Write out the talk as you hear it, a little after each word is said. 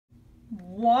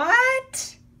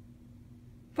What?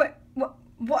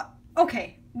 What?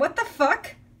 Okay, what the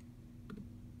fuck?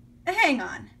 Hang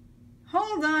on.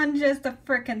 Hold on just a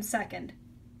frickin' second.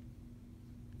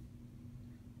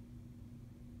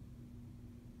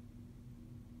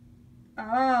 Oh,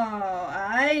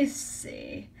 I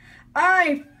see.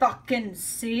 I fucking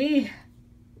see.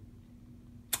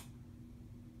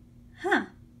 Huh.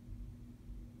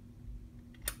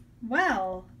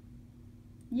 Well,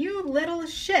 you little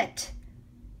shit.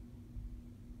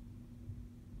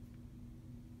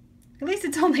 At least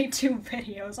it's only 2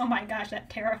 videos. Oh my gosh, that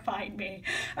terrified me.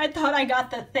 I thought I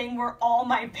got the thing where all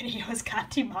my videos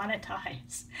got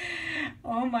demonetized.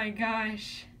 Oh my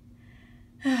gosh.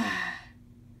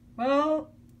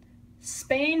 Well,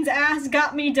 Spain's ass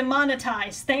got me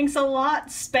demonetized. Thanks a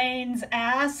lot, Spain's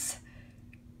ass.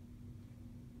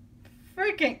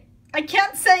 Freaking, I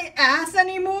can't say ass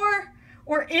anymore?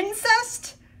 Or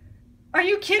incest? Are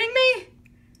you kidding me?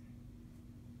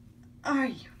 Are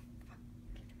you?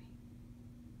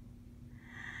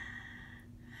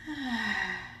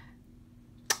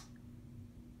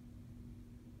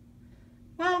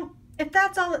 Well, if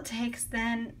that's all it takes,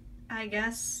 then I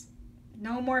guess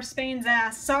no more Spain's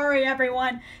ass. Sorry,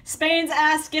 everyone. Spain's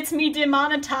ass gets me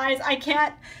demonetized. I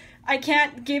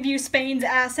can't give you Spain's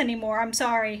ass anymore. I'm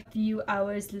sorry. A few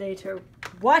hours later.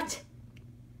 What?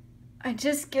 I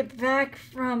just get back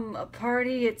from a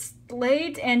party. It's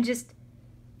late and just...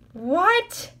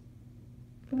 What?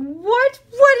 What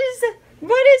is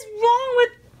wrong with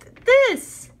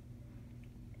this?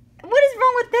 What is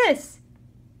wrong with this?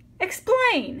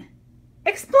 Explain.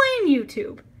 Explain,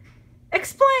 YouTube.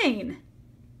 Explain.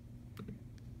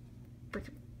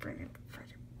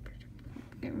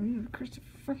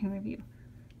 Freaking review.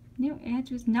 New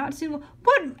ads was not suitable.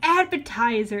 What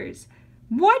advertisers?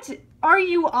 What are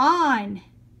you on?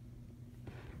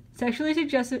 Sexually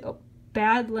suggestive,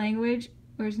 bad language,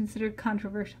 or is considered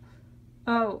controversial.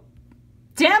 Oh.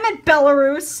 Damn it,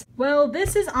 Belarus! Well,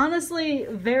 this is honestly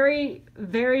very,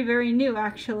 very, very new,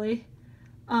 actually.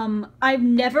 I've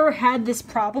never had this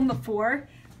problem before.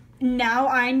 Now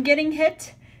I'm getting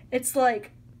hit. It's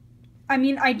like, I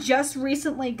mean, I just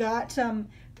recently got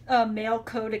a mail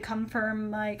code to confirm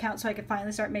my account so I could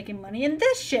finally start making money, and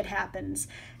this shit happens.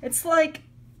 It's like,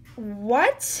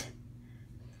 what?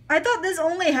 I thought this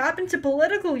only happened to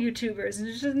political YouTubers, and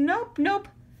it's just, nope, nope.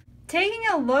 Taking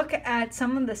a look at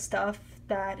some of the stuff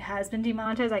that has been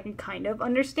demonetized, I can kind of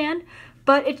understand,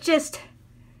 but it just,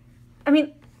 I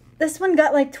mean, this one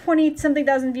got like 20-something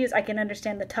thousand views. I can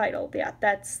understand the title. Yeah,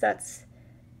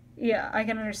 yeah, I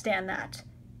can understand that.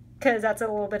 Because that's a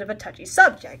little bit of a touchy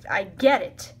subject. I get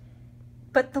it.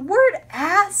 But the word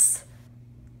ass?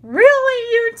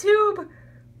 Really, YouTube?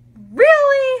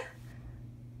 Really?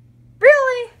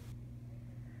 Really?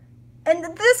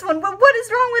 And this one, what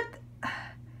is wrong with...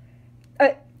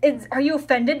 are you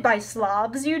offended by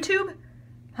Slavs, YouTube?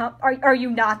 Huh? Are you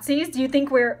Nazis? Do you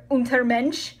think we're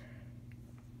Untermensch?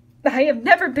 I have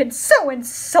never been so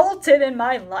insulted in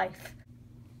my life.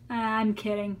 I'm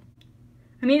kidding.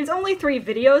 I mean, it's only 3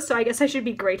 videos, so I guess I should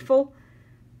be grateful.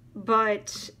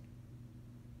 But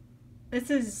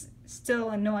this is still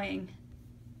annoying.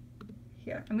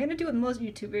 Here, I'm gonna do what most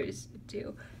YouTubers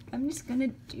do. I'm just gonna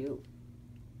do...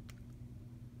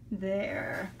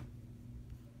 There.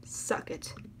 Suck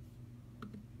it.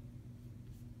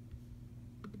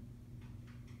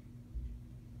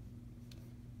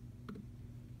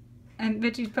 I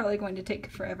bet she's probably going to take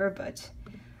forever, but...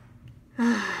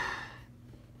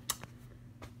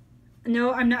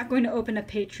 No, I'm not going to open a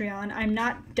Patreon. I'm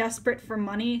not desperate for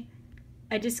money.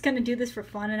 I just kind of do this for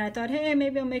fun, and I thought, hey,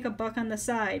 maybe I'll make a buck on the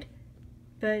side.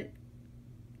 But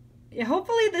yeah,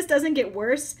 hopefully this doesn't get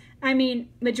worse. I mean,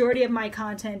 majority of my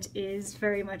content is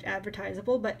very much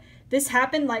advertisable, but this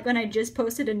happened like when I just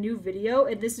posted a new video,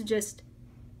 and this is just...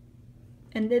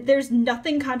 And there's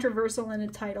nothing controversial in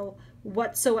the title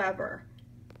whatsoever.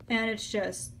 And it's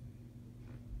just...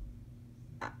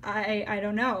 I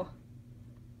don't know.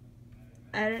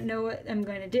 I don't know what I'm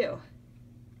going to do.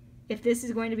 If this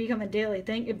is going to become a daily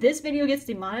thing. If this video gets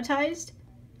demonetized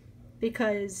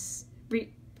because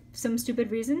some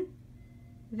stupid reason,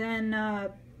 then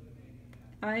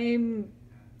I'm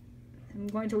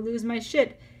going to lose my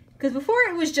shit. Because before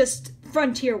it was just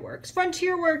FrontierWorks.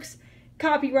 FrontierWorks,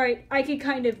 copyright, I could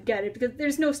kind of get it because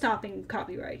there's no stopping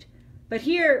copyright. But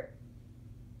here,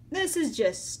 this is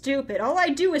just stupid. All I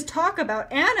do is talk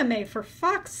about anime, for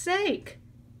fuck's sake.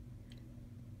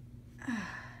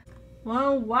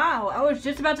 Well, wow, I was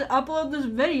just about to upload this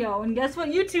video, and guess what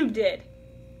YouTube did?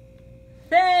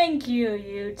 Thank you,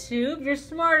 YouTube. You're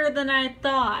smarter than I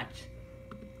thought.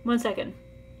 1 second.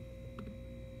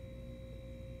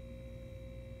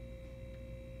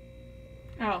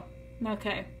 Oh,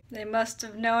 okay. They must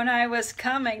have known I was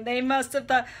coming. They must have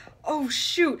thought, oh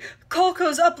shoot,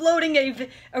 Kolko's uploading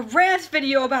a rant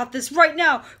video about this right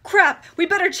now. Crap, we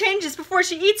better change this before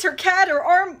she eats her cat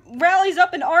or rallies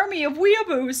up an army of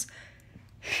weeaboos.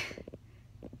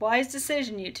 Wise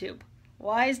decision, YouTube.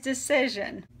 Wise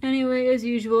decision. Anyway, as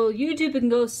usual, YouTube can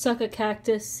go suck a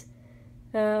cactus.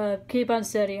 Keep on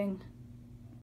studying.